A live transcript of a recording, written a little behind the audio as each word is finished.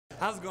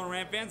How's it going,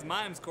 Ram fans?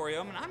 My name's Corey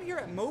Oman, and I'm here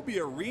at Moby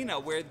Arena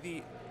where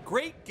the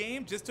great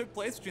game just took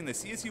place between the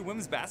CSU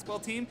women's basketball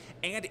team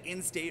and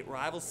in-state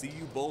rival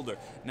CU Boulder.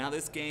 Now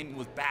this game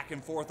was back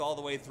and forth all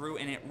the way through,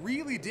 and it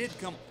really did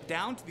come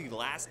down to the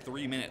last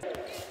 3 minutes.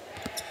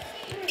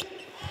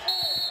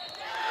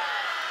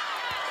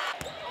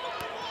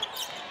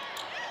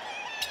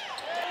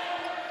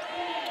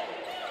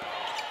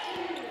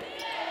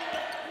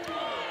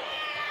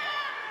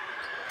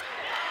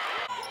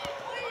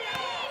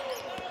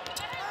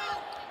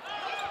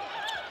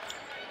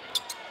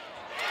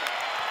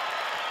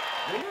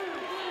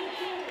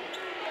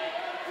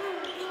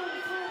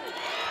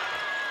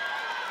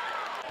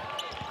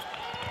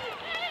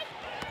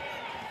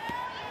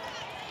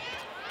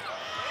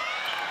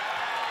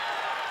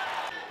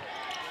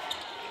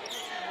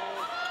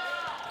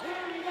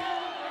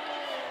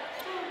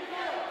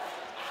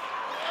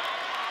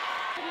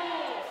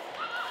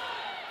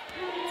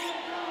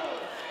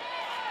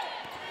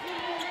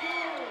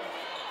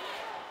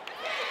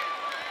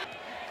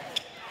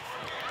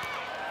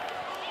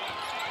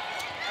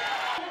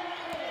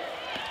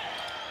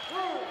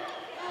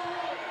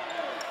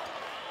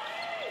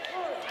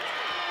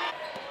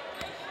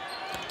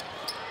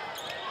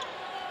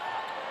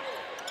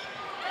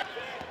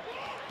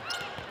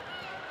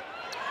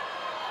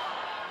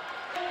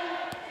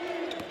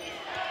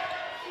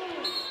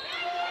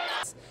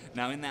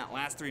 Now in that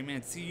last 3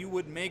 minutes, CU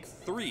would make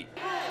 3.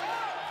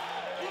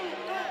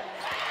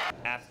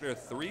 After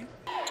 3.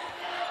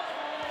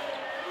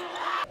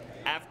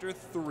 After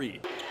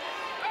 3.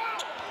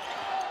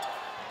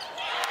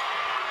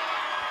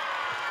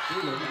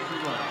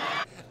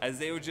 As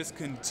they would just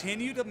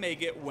continue to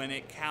make it when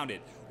it counted.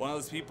 One of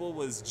those people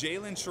was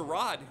Jalen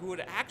Sherrod, who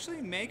would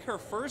actually make her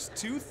first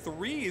 2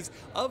 threes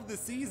of the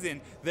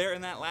season there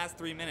in that last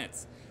 3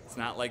 minutes. It's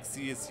not like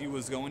CSU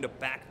was going to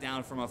back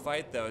down from a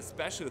fight though,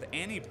 especially with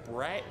Annie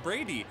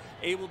Brady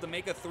able to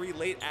make a 3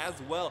 late as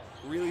well,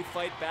 really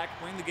fight back,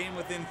 bring the game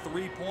within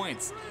 3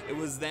 points. It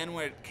was then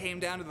when it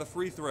came down to the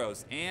free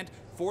throws, and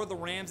for the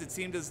Rams it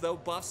seemed as though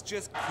Buffs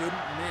just couldn't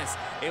miss,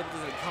 able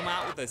to come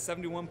out with a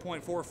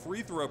 71.4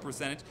 free throw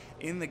percentage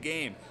in the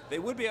game. They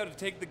would be able to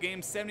take the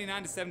game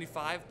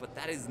 79-75, but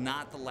that is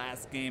not the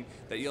last game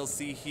that you'll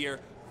see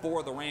here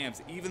for the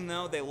Rams. Even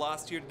though they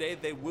lost here today,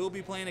 they will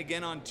be playing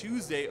again on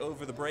Tuesday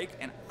over the break,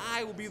 and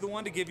I will be the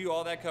one to give you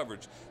all that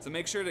coverage. So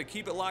make sure to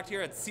keep it locked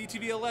here at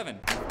CTV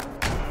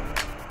 11.